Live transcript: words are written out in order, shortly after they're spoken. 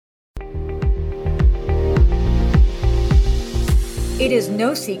It is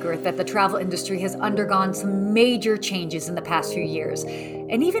no secret that the travel industry has undergone some major changes in the past few years.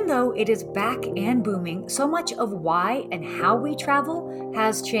 And even though it is back and booming, so much of why and how we travel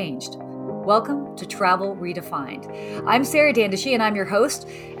has changed. Welcome to Travel Redefined. I'm Sarah Dandashi and I'm your host,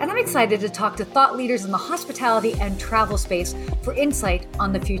 and I'm excited to talk to thought leaders in the hospitality and travel space for insight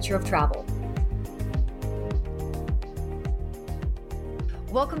on the future of travel.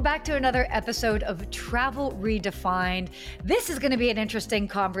 Welcome back to another episode of Travel Redefined. This is going to be an interesting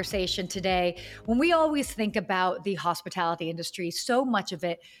conversation today. When we always think about the hospitality industry, so much of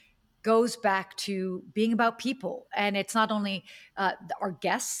it goes back to being about people. And it's not only our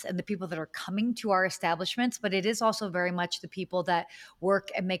guests and the people that are coming to our establishments, but it is also very much the people that work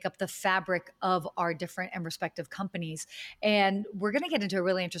and make up the fabric of our different and respective companies. And we're going to get into a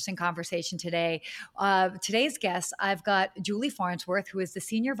really interesting conversation today. Today's guest, I've got Julie Farnsworth, who is the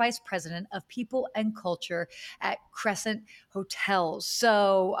Senior Vice President of People and Culture at Crescent Hotels.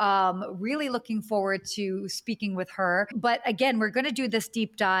 So really looking forward to speaking with her. But again, we're going to do this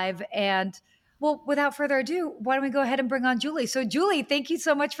deep dive. And well, without further ado, why don't we go ahead and bring on Julie? So Julie, thank you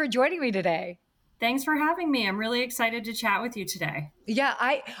so much for joining me today. Thanks for having me. I'm really excited to chat with you today. Yeah,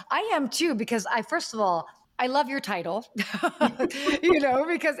 I am too, because first of all, I love your title,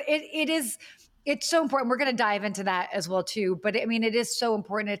 because it's so important. We're going to dive into that as well too. But I mean, it is so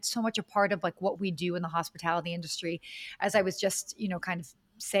important. It's so much a part of like what we do in the hospitality industry, as I was just, kind of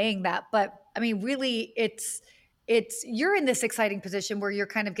saying that. But I mean, really, it's you're in this exciting position where you're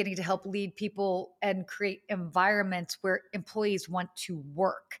kind of getting to help lead people and create environments where employees want to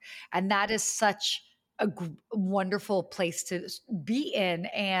work. And that is such a wonderful place to be in.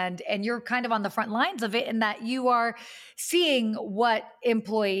 And you're kind of on the front lines of it in that you are seeing what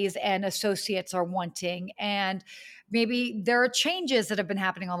employees and associates are wanting. And maybe there are changes that have been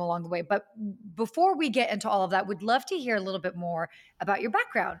happening all along the way. But before we get into all of that, we'd love to hear a little bit more about your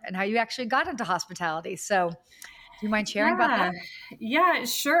background and how you actually got into hospitality. So do you mind sharing about that? Yeah,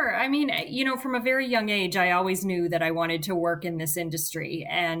 sure. I mean, from a very young age, I always knew that I wanted to work in this industry.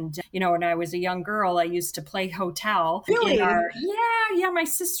 And, when I was a young girl, I used to play hotel. Really? My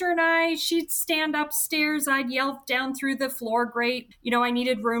sister and I, she'd stand upstairs. I'd yell down through the floor grate. I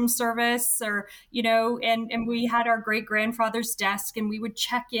needed room service and we had our great grandfather's desk and we would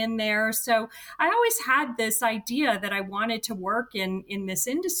check in there. So I always had this idea that I wanted to work in this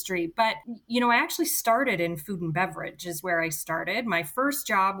industry. But, I actually started in food and beverage is where I started. My first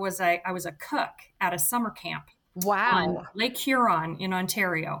job was I was a cook at a summer camp. Wow. On Lake Huron in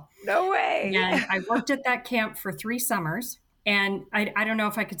Ontario. No way. And I worked at that camp for 3 summers. And I don't know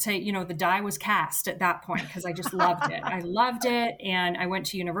if I could say, the die was cast at that point because I just loved it. I loved it. And I went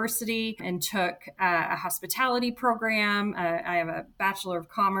to university and took a hospitality program. I have a Bachelor of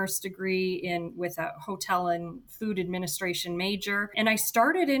Commerce degree with a hotel and food administration major. And I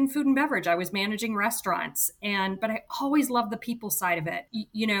started in food and beverage. I was managing restaurants. But I always loved the people side of it.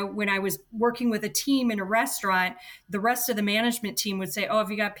 When I was working with a team in a restaurant, the rest of the management team would say, oh, if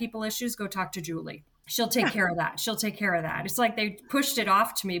you got people issues, go talk to Julie. She'll take care of that. She'll take care of that. It's like they pushed it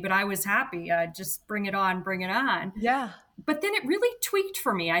off to me, but I was happy. Just bring it on, bring it on. Yeah. But then it really tweaked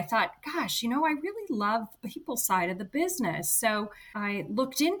for me. I thought, gosh, I really love the people side of the business. So I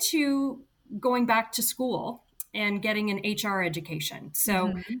looked into going back to school and getting an HR education.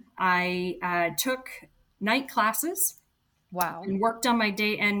 So I took night classes. Wow. And worked on my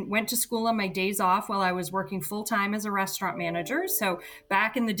day and went to school on my days off while I was working full time as a restaurant manager. So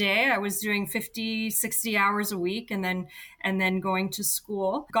back in the day, I was doing 50, 60 hours a week and then going to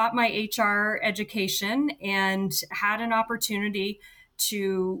school. Got my HR education and had an opportunity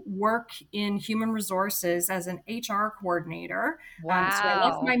to work in human resources as an HR coordinator. Wow. So I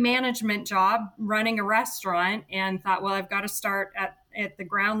left my management job running a restaurant and thought, well, I've got to start at the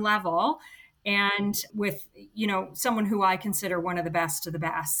ground level. And with, someone who I consider one of the best of the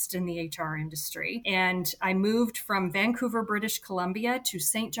best in the HR industry. And I moved from Vancouver, British Columbia to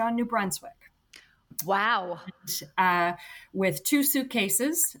St. John, New Brunswick. Wow. With 2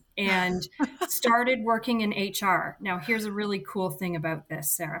 suitcases and started working in HR. Now, here's a really cool thing about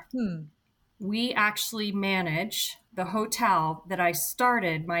this, Sarah. We actually manage the hotel that I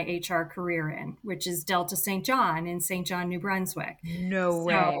started my HR career in, which is Delta St. John in St. John, New Brunswick. No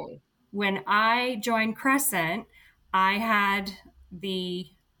way. When I joined Crescent, I had the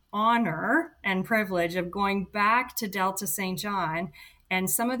honor and privilege of going back to Delta St. John, and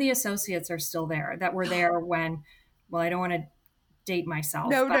some of the associates are still there that were there when, well, I don't want to date myself.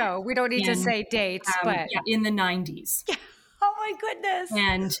 No, we don't need to say dates, but in the 90s. Oh my goodness.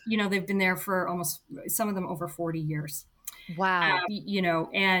 And, they've been there for some of them over 40 years. Wow.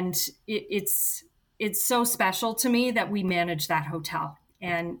 And it's it's so special to me that we manage that hotel.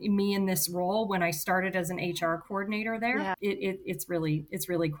 And me in this role, when I started as an HR coordinator there, Yeah, it's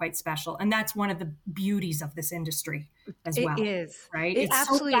really quite special. And that's one of the beauties of this industry as it well, is. right? It It's so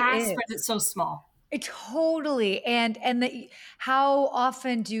absolutely fast, is. but it's so small. It totally. How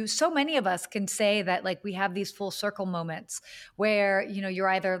often do so many of us can say that like we have these full circle moments where, you're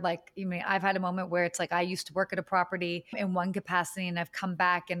either like, I've had a moment where it's like I used to work at a property in one capacity and I've come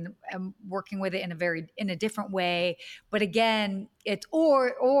back and am working with it in a different way. But again, it's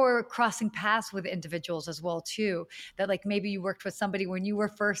or crossing paths with individuals as well too, that like maybe you worked with somebody when you were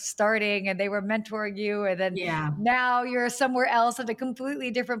first starting and they were mentoring you, and then Yeah. now you're somewhere else in a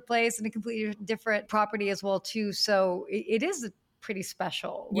completely different place and a completely different property as well too. So it is pretty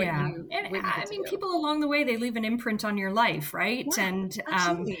special Yeah. And what you I get to mean, do. people along the way, they leave an imprint on your life, right? Yeah, And,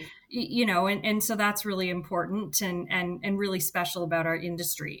 absolutely. and so that's really important and really special about our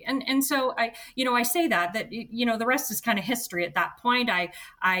industry. And so I say that, the rest is kind of history at that point.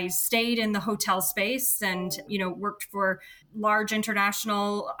 I stayed in the hotel space and, worked for large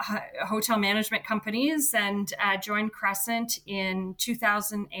international hotel management companies and joined Crescent in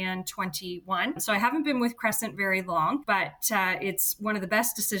 2021. So I haven't been with Crescent very long, but it's one of the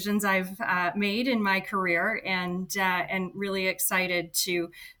best decisions I've made in my career, and really excited to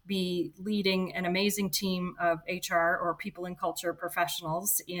be leading an amazing team of HR or people and culture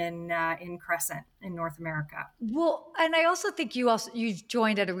professionals in Crescent in North America. Well, and I also think you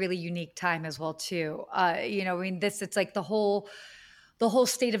joined at a really unique time as well too. It's like the whole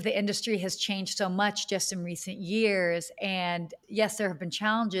state of the industry has changed so much just in recent years. And yes, there have been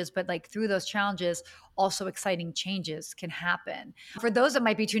challenges, but like through those challenges, also exciting changes can happen. For those that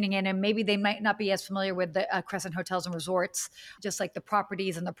might be tuning in and maybe they might not be as familiar with the Crescent Hotels and Resorts, just like the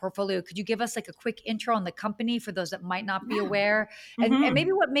properties and the portfolio, could you give us like a quick intro on the company for those that might not be Yeah. aware? And Hmm.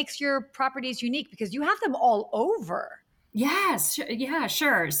 maybe what makes your properties unique, because you have them all over. Yes, yeah,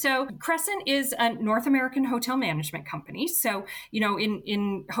 sure. So Crescent is a North American hotel management company. So,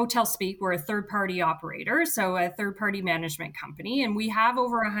 in hotel speak, we're a third party operator, so a third party management company, and we have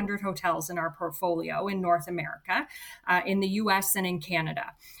over 100 hotels in our portfolio in North America, in the US and in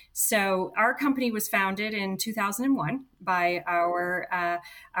Canada. So our company was founded in 2001 by our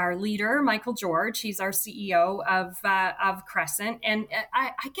leader, Michael George. He's our CEO of Crescent, and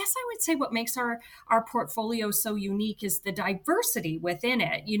I guess I would say what makes our portfolio so unique is the diversity within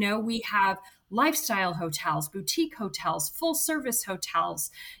it. We have lifestyle hotels, boutique hotels, full service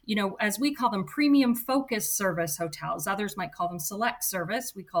hotels, as we call them, premium focused service hotels. Others might call them select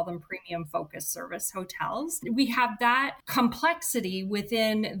service. We call them premium focused service hotels. We have that complexity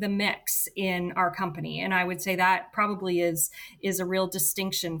within the mix in our company. And I would say that probably is a real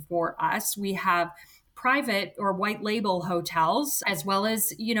distinction for us. We have private or white label hotels, as well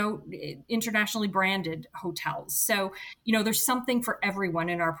as, internationally branded hotels. So, there's something for everyone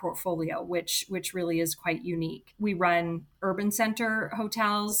in our portfolio, which really is quite unique. We run urban center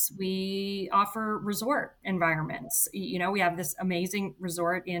hotels. We offer resort environments. We have this amazing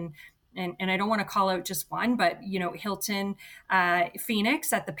resort and I don't want to call out just one, but Hilton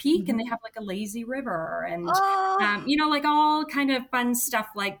Phoenix at the Peak, and they Mhm. have like a lazy river and Oh, like all kind of fun stuff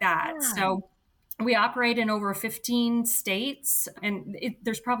like that. yeah. So we operate in over 15 states, and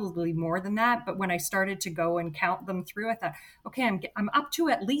there's probably more than that. But when I started to go and count them through, I thought, okay, I'm up to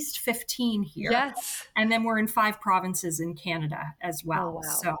at least 15 here. Yes. And then we're in 5 provinces in Canada as Oh, well. wow.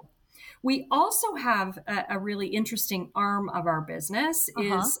 So we also have a really interesting arm of our business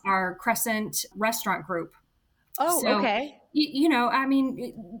Uh-huh. is our Crescent Restaurant Group. Oh, So, okay. I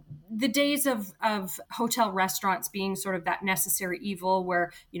mean, the days of hotel restaurants being sort of that necessary evil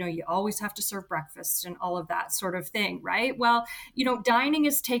where, you always have to serve breakfast and all of that sort of thing, right? Well, dining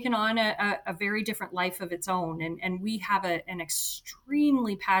has taken on a very different life of its own. And we have an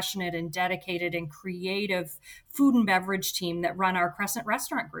extremely passionate and dedicated and creative food and beverage team that run our Crescent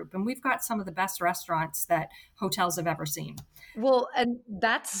Restaurant Group. And we've got some of the best restaurants that hotels have ever seen. Well, and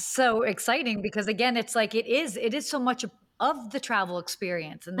that's so exciting because again, it's like it is so much of the travel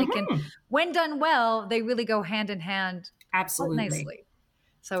experience, and they can, Mhm. when done well, they really go hand in hand quite Absolutely. nicely.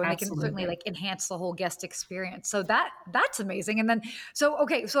 So, and they can certainly Absolutely. like enhance the whole guest experience. So that's amazing. And then, so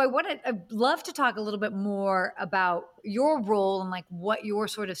okay, so I'd love to talk a little bit more about your role and like what you're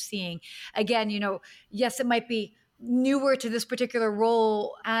sort of seeing. Again, yes, it might be newer to this particular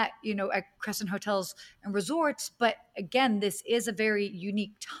role at Crescent Hotels and Resorts, but again, this is a very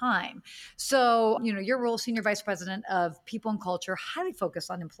unique time. So, your role, Senior Vice President of People and Culture, highly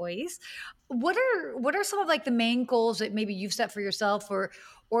focused on employees. What are some of like the main goals that maybe you've set for yourself,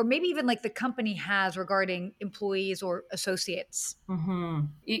 or maybe even like the company has regarding employees or associates?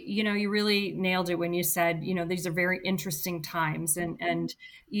 You really nailed it when you said, these are very interesting times, and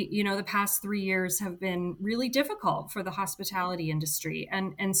the past 3 years have been really difficult for the hospitality industry,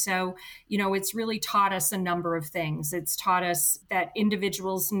 and so it's really taught us a number of things. It's taught us that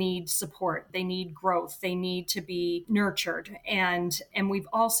individuals need support, they need growth, they need to be nurtured, and we've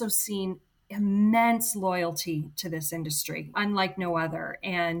also seen immense loyalty to this industry, unlike no other.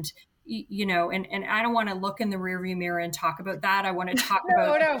 And I don't want to look in the rearview mirror and talk about that. I want to talk about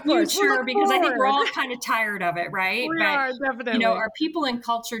No, the no, of course. We'll future, look because I think we're forward. all kind of tired of it, right? We But, are definitely. our people and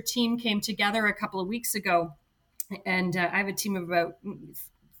culture team came together a couple of weeks ago, and I have a team of about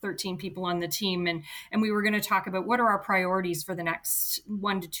 13 people on the team, and we were going to talk about what are our priorities for the next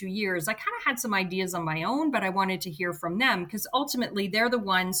 1 to 2 years. I kind of had some ideas on my own, but I wanted to hear from them, because ultimately they're the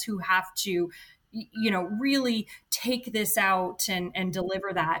ones who have to really take this out and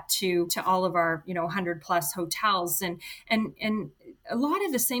deliver that to all of our 100 plus hotels, and a lot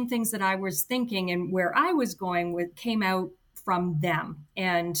of the same things that I was thinking and where I was going with came out from them.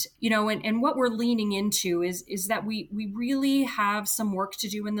 And what we're leaning into is that we really have some work to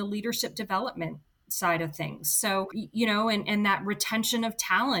do in the leadership development side of things. So, and that retention of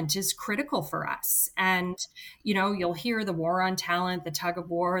talent is critical for us. And, you'll hear the war on talent, the tug of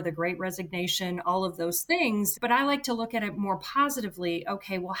war, the great resignation, all of those things. But I like to look at it more positively.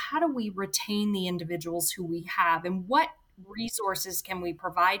 Okay, well, how do we retain the individuals who we have, and what resources can we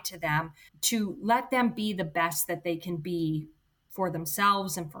provide to them to let them be the best that they can be for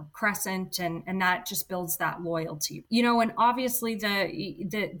themselves and for Crescent, and that just builds that loyalty. And obviously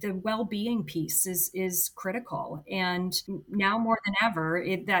the well-being piece is critical, and now more than ever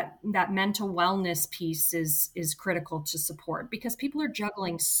that mental wellness piece is critical to support, because people are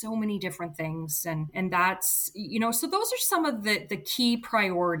juggling so many different things, and that's so those are some of the key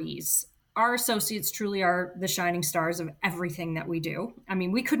priorities. Our associates truly are the shining stars of everything that we do. I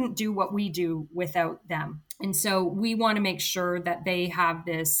mean, we couldn't do what we do without them. And so we want to make sure that they have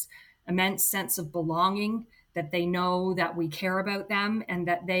this immense sense of belonging, that they know that we care about them, and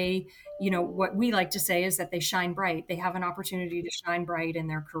that they, what we like to say is that they shine bright. They have an opportunity to shine bright in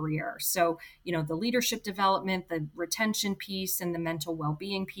their career. So, the leadership development, the retention piece, and the mental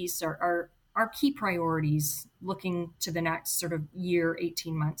well-being piece are our key priorities looking to the next sort of year,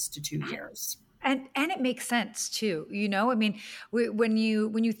 18 months to 2 years. And it makes sense too. I mean, when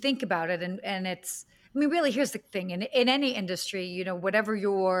you think about it, and it's, I mean, really, here's the thing: in any industry, whatever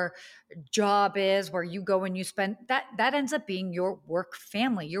your job is, where you go and you spend that ends up being your work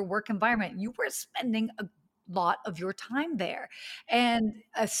family, your work environment. You were spending a lot of your time there, and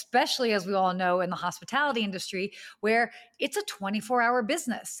especially, as we all know, in the hospitality industry, where it's a 24-hour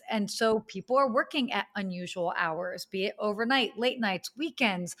business, and so people are working at unusual hours, be it overnight, late nights,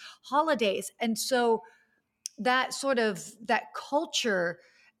 weekends, holidays. And so that culture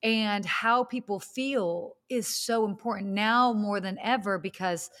and how people feel is so important now more than ever,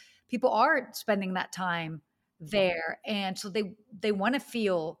 because people are spending that time there, and so they want to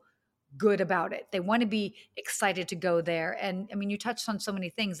feel good about it. They want to be excited to go there. And I mean, you touched on so many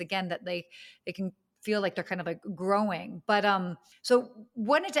things again that they can feel like they're kind of like growing. But so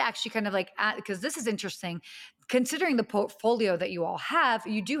wanted to actually kind of like add, because this is interesting, considering the portfolio that you all have.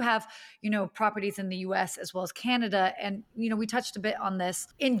 You do have, properties in the US as well as Canada. And, we touched a bit on this.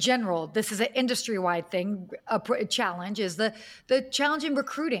 In general, this is an industry-wide thing. A challenge is the challenge in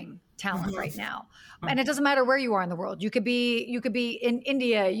recruiting talent right now. And it doesn't matter where you are in the world. You could be in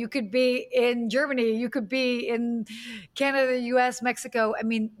India, you could be in Germany, you could be in Canada, US, Mexico. I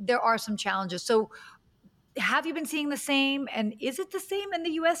mean, there are some challenges. So have you been seeing the same? And is it the same in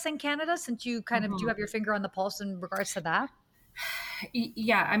the US and Canada, since you kind of do have your finger on the pulse in regards to that?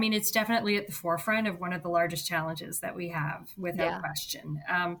 Yeah, I mean, it's definitely at the forefront of one of the largest challenges that we have, without question.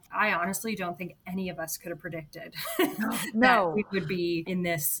 I honestly don't think any of us could have predicted that we would be in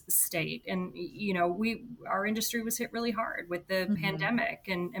this state. And, our industry was hit really hard with the pandemic,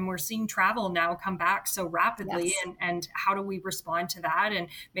 and we're seeing travel now come back so rapidly. Yes. And how do we respond to that and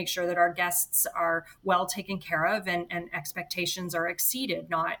make sure that our guests are well taken care of, and expectations are exceeded,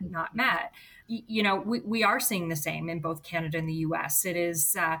 not met? We are seeing the same in both Canada and the U.S. It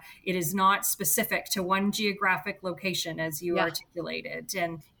is not specific to one geographic location, as you articulated.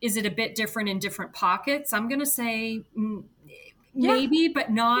 And is it a bit different in different pockets? I'm going to say maybe,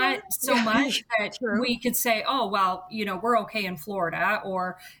 but not so much that we could say, oh, well, we're okay in Florida,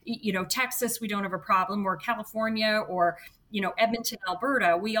 or, Texas, we don't have a problem, or California, or, Edmonton,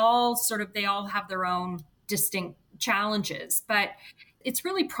 Alberta. They all have their own distinct challenges. But it's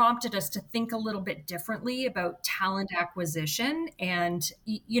really prompted us to think a little bit differently about talent acquisition. And,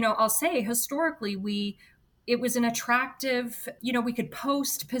 I'll say historically, it was an attractive, we could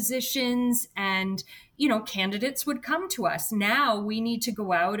post positions and, candidates would come to us. Now we need to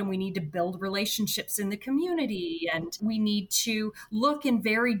go out and we need to build relationships in the community, and we need to look in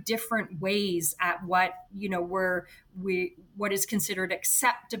very different ways at what, what is considered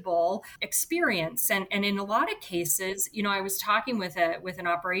acceptable experience. And in a lot of cases, I was talking with an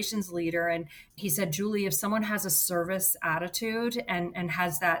operations leader, and he said, Julie, if someone has a service attitude and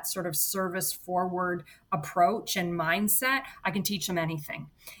has that sort of service forward approach and mindset, I can teach them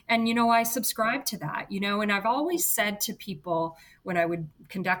anything. And, I subscribe to that, and I've always said to people when I would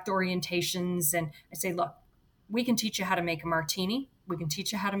conduct orientations, and I say, look, we can teach you how to make a martini. We can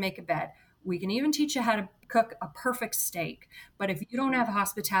teach you how to make a bed. We can even teach you how to cook a perfect steak. But if you don't have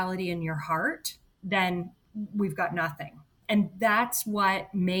hospitality in your heart, then we've got nothing. And that's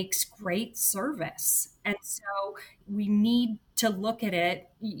what makes great service. And so we need to look at it,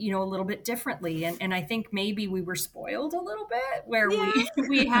 a little bit differently. And I think maybe we were spoiled a little bit where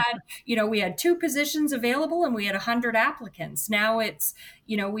we had, we had 2 positions available and we had 100 applicants. Now it's,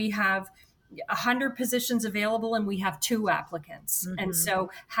 we have 100 positions available and we have 2 applicants. Mm-hmm. And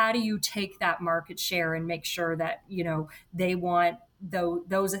so how do you take that market share and make sure that, they want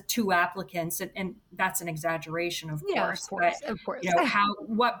those 2 applicants, and that's an exaggeration, of course. But, of course.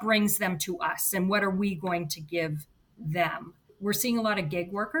 What brings them to us and what are we going to give them? We're seeing a lot of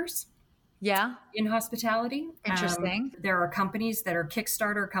gig workers. Yeah. In hospitality. Interesting. There are companies that are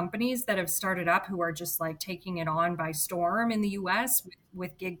Kickstarter companies that have started up who are just like taking it on by storm in the US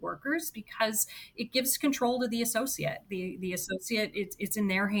with gig workers, because it gives control to the associate. The associate, it's in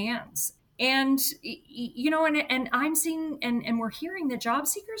their hands. And, and I'm seeing, and we're hearing that job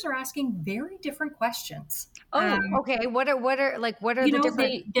seekers are asking very different questions. Oh, okay. What are the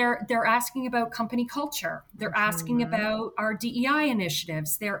different? They're asking about company culture. They're asking about our DEI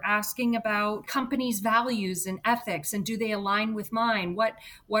initiatives. They're asking about companies' values and ethics, and do they align with mine? What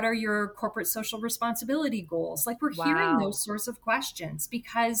are your corporate social responsibility goals? Like, we're hearing those sorts of questions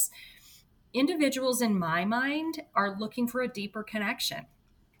because individuals, in my mind, are looking for a deeper connection.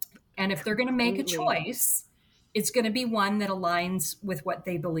 And if they're going to make a choice, it's going to be one that aligns with what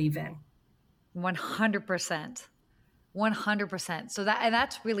they believe in. 100%. 100%. So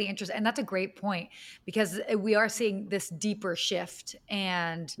that's really interesting. And that's a great point, because we are seeing this deeper shift,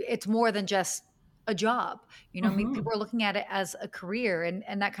 and it's more than just a job. I mean, people are looking at it as a career,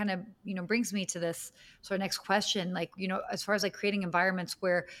 and that kind of, brings me to this sort of next question, as far as creating environments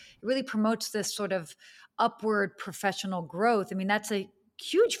where it really promotes this sort of upward professional growth. I mean, that's a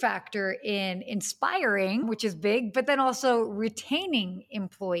huge factor in inspiring, which is big, but then also retaining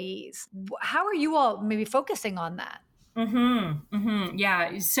employees. How are you all maybe focusing on that?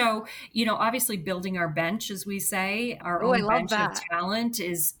 Yeah. So, obviously building our bench, as we say, our own bench of talent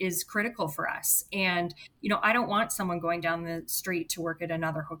is critical for us. And, I don't want someone going down the street to work at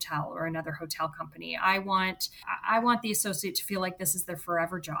another hotel or another hotel company. I want the associate to feel like this is their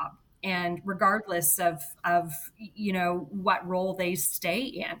forever job. And regardless of what role they stay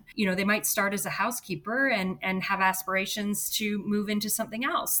in, they might start as a housekeeper and have aspirations to move into something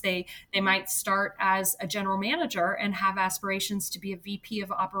else. They might start as a general manager and have aspirations to be a VP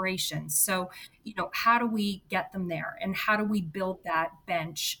of operations. So, how do we get them there, and how do we build that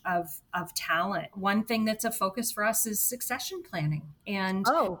bench of talent? One thing that's a focus for us is succession planning, and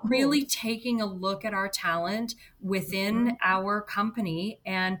really taking a look at our talent within our company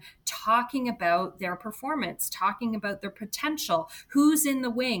and talking about their performance, talking about their potential, who's in the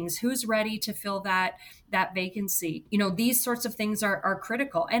wings, who's ready to fill that vacancy. These sorts of things are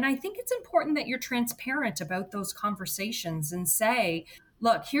critical. And I think it's important that you're transparent about those conversations and say,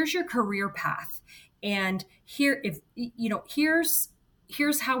 look, here's your career path. And here's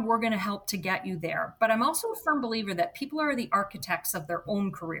how we're going to help to get you there. But I'm also a firm believer that people are the architects of their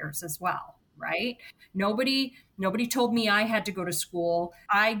own careers as well. Right? Nobody told me I had to go to school.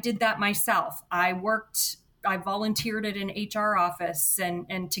 I did that myself. I volunteered at an HR office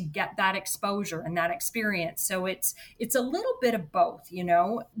and to get that exposure and that experience. So it's a little bit of both,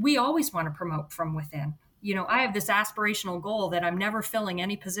 We always want to promote from within. I have this aspirational goal that I'm never filling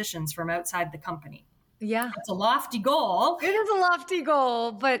any positions from outside the company. Yeah. It's a lofty goal. It is a lofty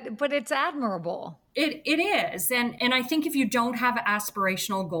goal, but it's admirable. It is. And I think if you don't have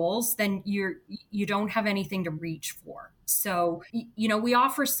aspirational goals, then you don't have anything to reach for. So, we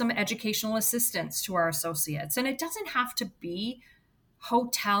offer some educational assistance to our associates, and it doesn't have to be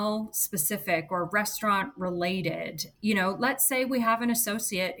hotel specific or restaurant related. Let's say we have an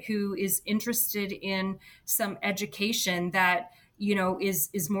associate who is interested in some education that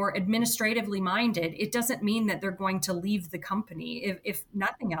is more administratively minded, it doesn't mean that they're going to leave the company. If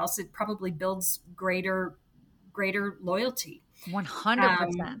nothing else, it probably builds greater loyalty.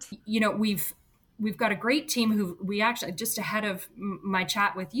 100%. We've got a great team who we actually, just ahead of my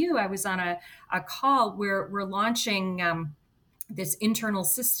chat with you, I was on a call where we're launching this internal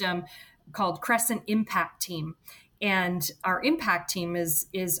system called Crescent Impact Team. And our impact team is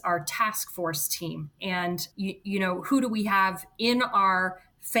our task force team. And who do we have in our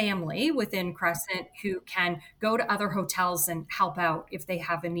family within Crescent who can go to other hotels and help out if they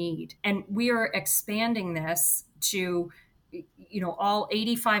have a need? And we are expanding this to all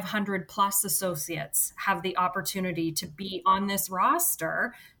 8,500 plus associates have the opportunity to be on this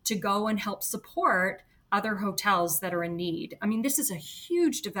roster to go and help support other hotels that are in need. I mean, this is a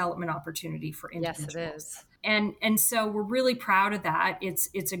huge development opportunity for individuals. Yes, it is. And so we're really proud of that.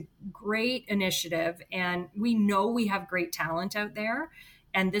 It's a great initiative, and we know we have great talent out there.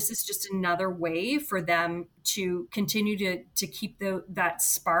 And this is just another way for them to continue to keep that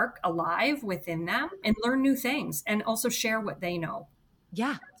spark alive within them and learn new things and also share what they know.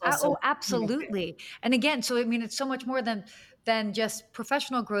 Yeah. Oh, absolutely. And again, so I mean, it's so much more than just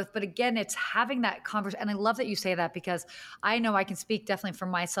professional growth, but again, it's having that conversation. And I love that you say that, because I know I can speak definitely for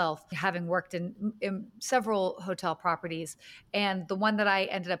myself, having worked in several hotel properties. And the one that I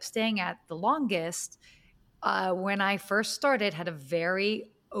ended up staying at the longest, when I first started, had a very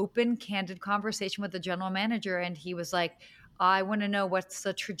open, candid conversation with the general manager. And he was like, I want to know what's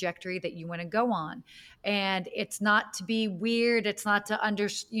the trajectory that you want to go on. And it's not to be weird. It's not to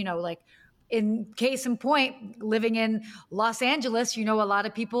like, in case in point, living in Los Angeles, a lot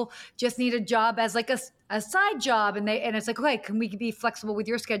of people just need a job as like a side job. And it's like, okay, can we be flexible with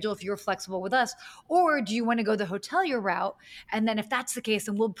your schedule if you're flexible with us? Or do you want to go the hotelier route? And then if that's the case,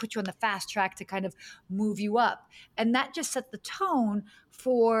 then we'll put you on the fast track to kind of move you up. And that just set the tone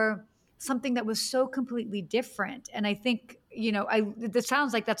for something that was so completely different. And I think, it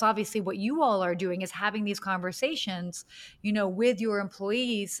sounds like that's obviously what you all are doing, is having these conversations, with your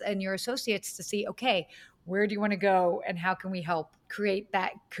employees and your associates to see, okay, where do you want to go and how can we help create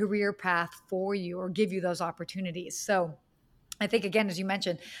that career path for you or give you those opportunities? So I think, again, as you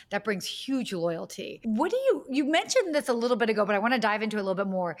mentioned, that brings huge loyalty. You mentioned this a little bit ago, but I want to dive into it a little bit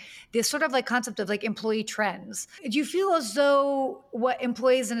more. This sort of like concept of like employee trends. Do you feel as though what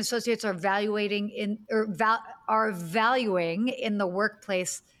employees and associates are valuing in the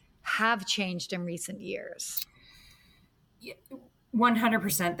workplace have changed in recent years?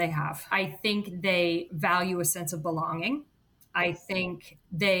 100% they have. I think they value a sense of belonging. I think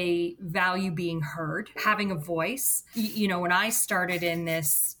they value being heard, having a voice. When I started in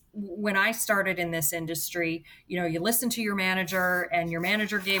this industry, you listen to your manager and your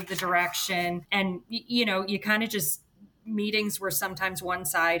manager gave the direction, and you kind of just, meetings were sometimes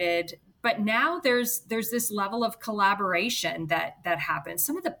one-sided. But now there's this level of collaboration that happens.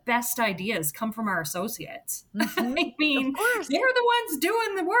 Some of the best ideas come from our associates. Mm-hmm. I mean, they're the ones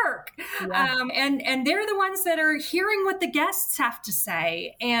doing the work. Yeah. And they're the ones that are hearing what the guests have to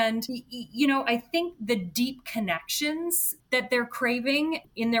say. And, I think the deep connections that they're craving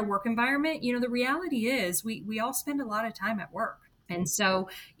in their work environment, the reality is we all spend a lot of time at work. And so,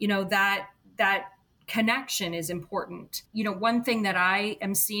 that connection is important. One thing that I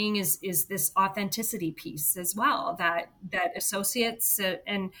am seeing is this authenticity piece as well, that associates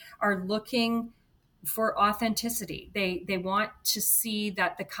and are looking for authenticity. They want to see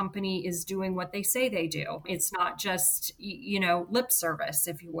that the company is doing what they say they do. It's not just, lip service,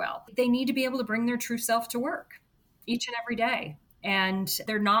 if you will. They need to be able to bring their true self to work each and every day. And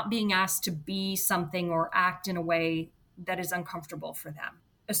they're not being asked to be something or act in a way that is uncomfortable for them.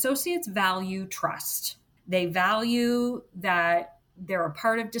 Associates value trust. They value that they're a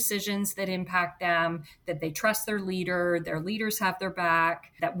part of decisions that impact them, that they trust their leaders have their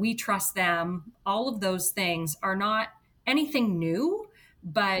back, that we trust them. All of those things are not anything new,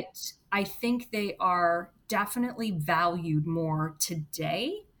 but I think they are definitely valued more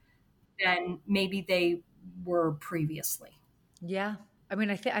today than maybe they were previously. Yeah. I mean,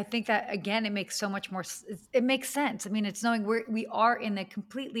 I think that, again, it makes so much more, it makes sense. I mean, it's knowing we are in a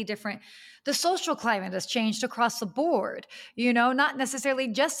completely different, the social climate has changed across the board, not necessarily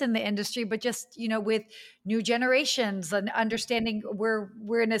just in the industry, but just, with new generations and understanding we're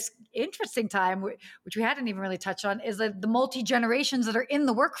in this interesting time, which we hadn't even really touched on, is the multi-generations that are in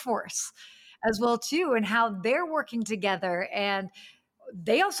the workforce as well too, and how they're working together. And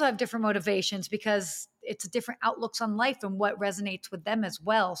they also have different motivations because it's different outlooks on life and what resonates with them as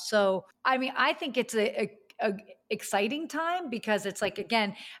well. So, I mean, I think it's a a exciting time because it's like,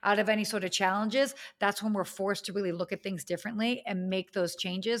 again, out of any sort of challenges, that's when we're forced to really look at things differently and make those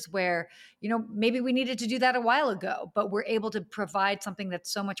changes where, maybe we needed to do that a while ago, but we're able to provide something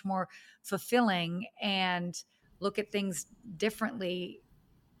that's so much more fulfilling and look at things differently.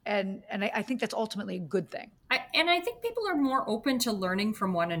 And I think that's ultimately a good thing. And I think people are more open to learning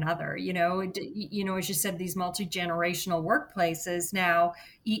from one another. As you said, these multi-generational workplaces now,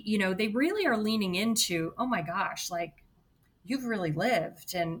 they really are leaning into, oh my gosh, like you've really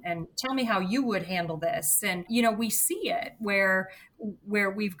lived, and tell me how you would handle this. And, we see it where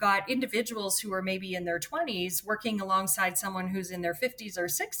we've got individuals who are maybe in their 20s working alongside someone who's in their 50s or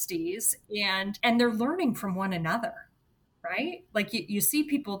 60s, and they're learning from one another. Right? Like you see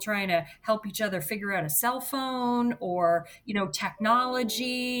people trying to help each other figure out a cell phone or,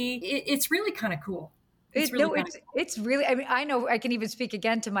 technology. It's really kind of cool. It's really, I mean, I know I can even speak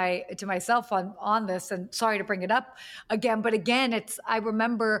again to myself on this, and sorry to bring it up again, but again, I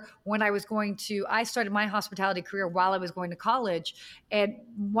remember when I started my hospitality career while I was going to college. And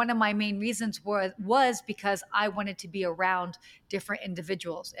one of my main reasons was because I wanted to be around different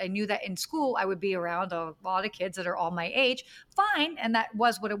individuals. I knew that in school I would be around a lot of kids that are all my age, fine. And that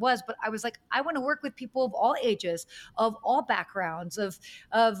was what it was. But I was like, I want to work with people of all ages, of all backgrounds, of,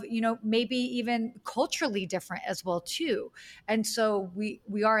 maybe even culturally different as well too. And so we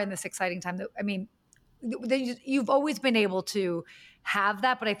are in this exciting time that, I mean, you've always been able to have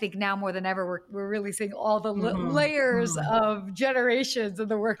that, but I think now more than ever, we're really seeing all the layers of generations in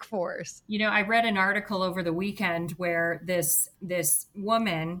the workforce. I read an article over the weekend where this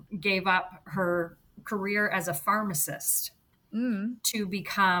woman gave up her career as a pharmacist to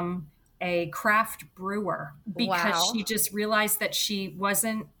become a craft brewer because she just realized that she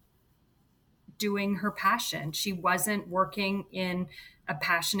wasn't doing her passion. She wasn't working in a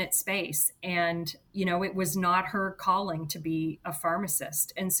passionate space, and it was not her calling to be a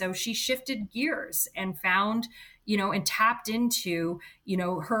pharmacist. And so she shifted gears and found and tapped into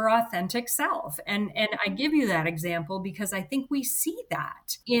her authentic self. And I give you that example because I think we see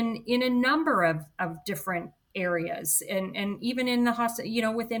that in a number of different areas, and even in the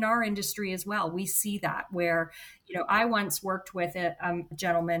hospital, within our industry as well. We see that where I once worked with a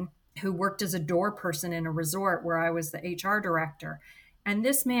gentleman who worked as a door person in a resort where I was the HR director. And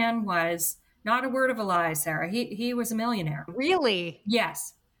this man was, not a word of a lie, Sarah, he was a millionaire. Really?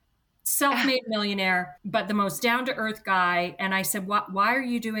 Yes. Self-made millionaire, but the most down-to-earth guy. And I said, why are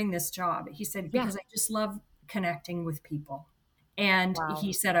you doing this job? He said, because I just love connecting with people. And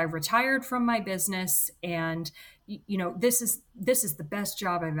he said, I retired from my business, and this is the best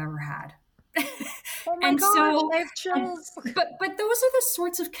job I've ever had. Oh my gosh, I have chills. But those are the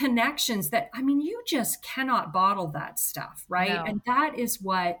sorts of connections that, I mean, you just cannot bottle that stuff, right? No. And that is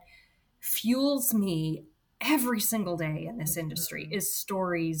what fuels me every single day in this industry is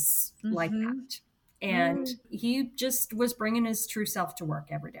stories like that. And he just was bringing his true self to work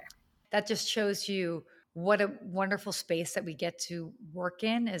every day. That just shows you what a wonderful space that we get to work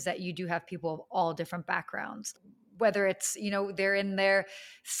in, is that you do have people of all different backgrounds. Whether it's, they're in their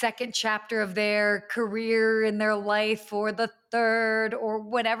second chapter of their career in their life, or the third, or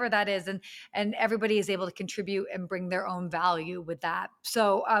whatever that is. And everybody is able to contribute and bring their own value with that.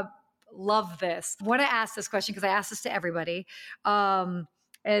 So love this. I want to ask this question because I ask this to everybody. And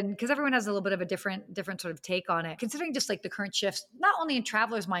because everyone has a little bit of a different sort of take on it, considering just like the current shifts, not only in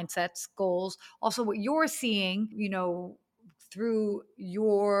travelers' mindsets, goals, also what you're seeing, through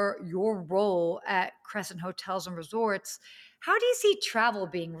your role at Crescent Hotels and Resorts, how do you see travel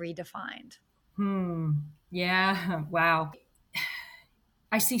being redefined? Yeah. Wow.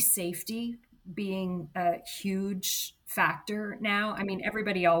 I see safety being a huge factor now. I mean,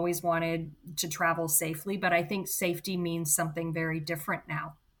 everybody always wanted to travel safely, but I think safety means something very different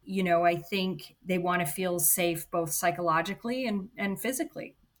now. I think they want to feel safe both psychologically and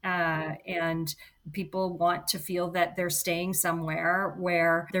physically. And people want to feel that they're staying somewhere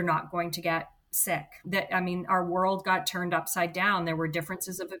where they're not going to get sick. Our world got turned upside down. There were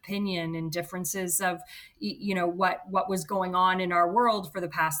differences of opinion and differences of, what was going on in our world for the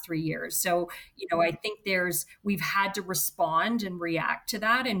past 3 years. So, I think we've had to respond and react to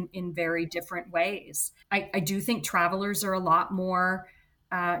that in very different ways. I do think travelers are a lot more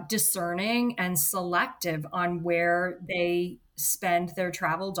discerning and selective on where they spend their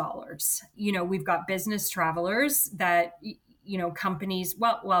travel dollars. We've got business travelers that, companies,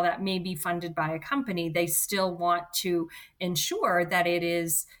 well, that may be funded by a company, they still want to ensure that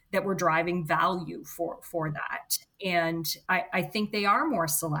that we're driving value for that. And I think they are more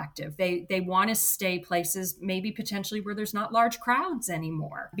selective. They want to stay places maybe potentially where there's not large crowds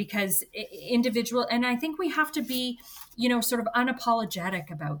anymore, because individual, and I think we have to be, sort of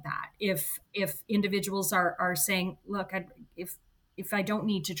unapologetic about that. If individuals are saying, look, if I don't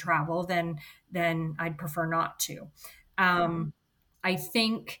need to travel, then I'd prefer not to. I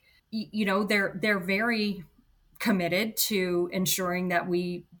think, they're very committed to ensuring that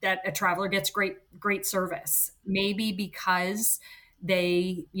a traveler gets great service. Maybe because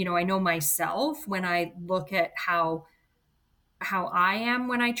they, I know myself, when I look at how I am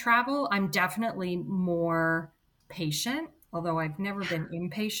when I travel, I'm definitely more patient, although I've never been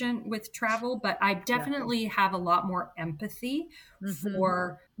impatient with travel, but I Yeah. definitely have a lot more empathy Mm-hmm.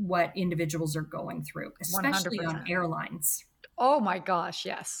 for what individuals are going through, especially on 100%. airlines. Oh my gosh,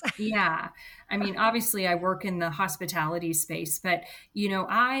 yes. Yeah. I mean, obviously I work in the hospitality space, but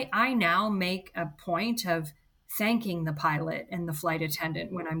I now make a point of thanking the pilot and the flight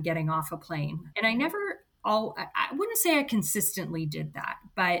attendant when I'm getting off a plane. And I wouldn't say I consistently did that,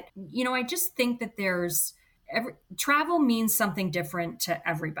 but I just think that travel means something different to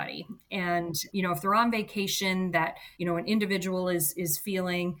everybody. And if they're on vacation, that an individual is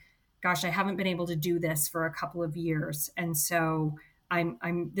feeling, gosh, I haven't been able to do this for a couple of years, and so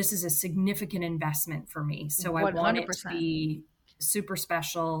this is a significant investment for me. So I want it to 100%. be super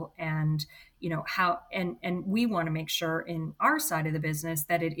special, and and we want to make sure in our side of the business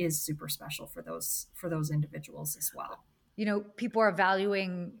that it is super special for those individuals as well. People are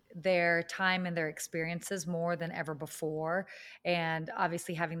valuing their time and their experiences more than ever before. And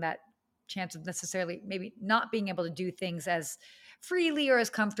obviously, having that chance of necessarily maybe not being able to do things as freely or as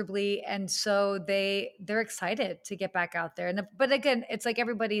comfortably. And so they're excited to get back out there. But again, it's like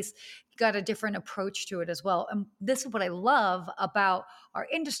everybody's got a different approach to it as well. And this is what I love about our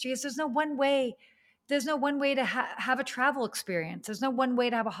industry is there's no one way to have a travel experience. There's no one way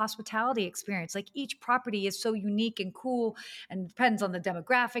to have a hospitality experience. Like each property is so unique and cool and depends on the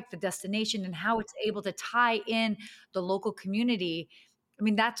demographic, the destination, and how it's able to tie in the local community. I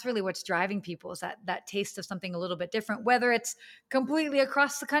mean, that's really what's driving people is that taste of something a little bit different, whether it's completely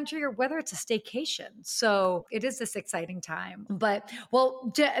across the country or whether it's a staycation. So it is this exciting time. But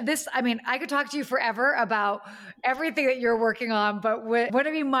well, I mean, I could talk to you forever about everything that you're working on, but want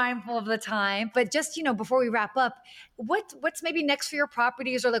to be mindful of the time. But just, before we wrap up, what's maybe next for your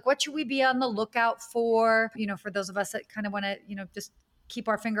properties, or like what should we be on the lookout for, for those of us that kind of want to, just keep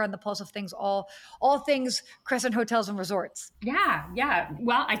our finger on the pulse of things, all things Crescent Hotels and Resorts. Yeah.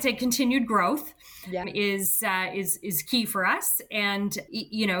 Well, I'd say continued growth Yeah. is key for us, and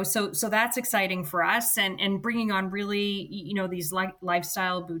so that's exciting for us, and bringing on really these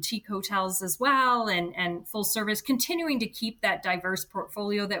lifestyle boutique hotels as well, and full service, continuing to keep that diverse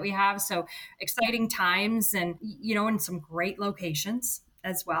portfolio that we have. So exciting times, and in some great locations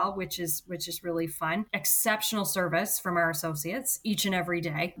as well, which is really fun. Exceptional service from our associates each and every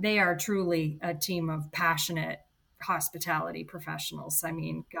day. They are truly a team of passionate hospitality professionals. I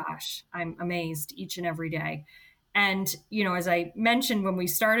mean, gosh, I'm amazed each and every day. And, as I mentioned when we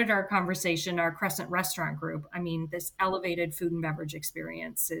started our conversation, our Crescent restaurant group, I mean, this elevated food and beverage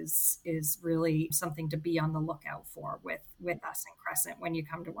experience is really something to be on the lookout for with us in Crescent when you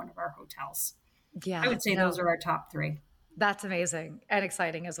come to one of our hotels. Yeah. I would say those are our top three. That's amazing and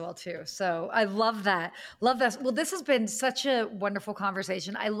exciting as well too. So I love that. Love this. Well, this has been such a wonderful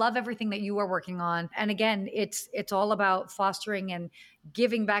conversation. I love everything that you are working on. And again, it's all about fostering and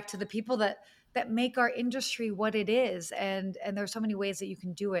giving back to the people that make our industry what it is. And there's so many ways that you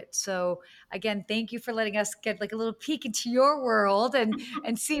can do it. So again, thank you for letting us get like a little peek into your world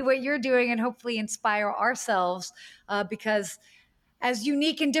and see what you're doing and hopefully inspire ourselves because as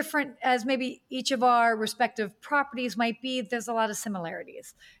unique and different as maybe each of our respective properties might be, there's a lot of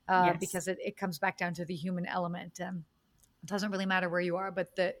similarities Yes. because it comes back down to the human element. It doesn't really matter where you are,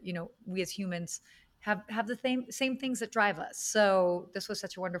 but we as humans have the same things that drive us. So this was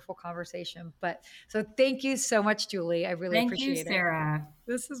such a wonderful conversation. So thank you so much, Julie. I really appreciate it. Thank you, Sarah.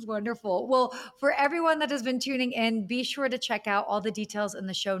 This is wonderful. Well, for everyone that has been tuning in, be sure to check out all the details in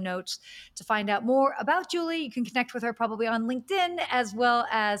the show notes to find out more about Julie. You can connect with her probably on LinkedIn as well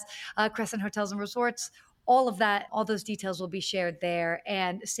as Crescent Hotels and Resorts. All of that, all those details will be shared there.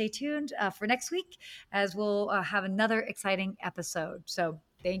 And stay tuned for next week as we'll have another exciting episode. So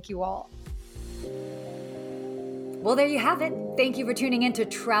thank you all. Well, there you have it. Thank you for tuning in to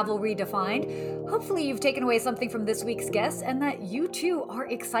Travel Redefined. Hopefully you've taken away something from this week's guest and that you too are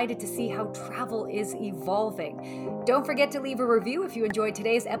excited to see how travel is evolving. Don't forget to leave a review if you enjoyed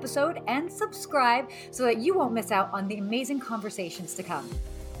today's episode and subscribe so that you won't miss out on the amazing conversations to come.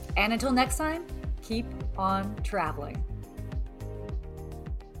 And until next time, keep on traveling.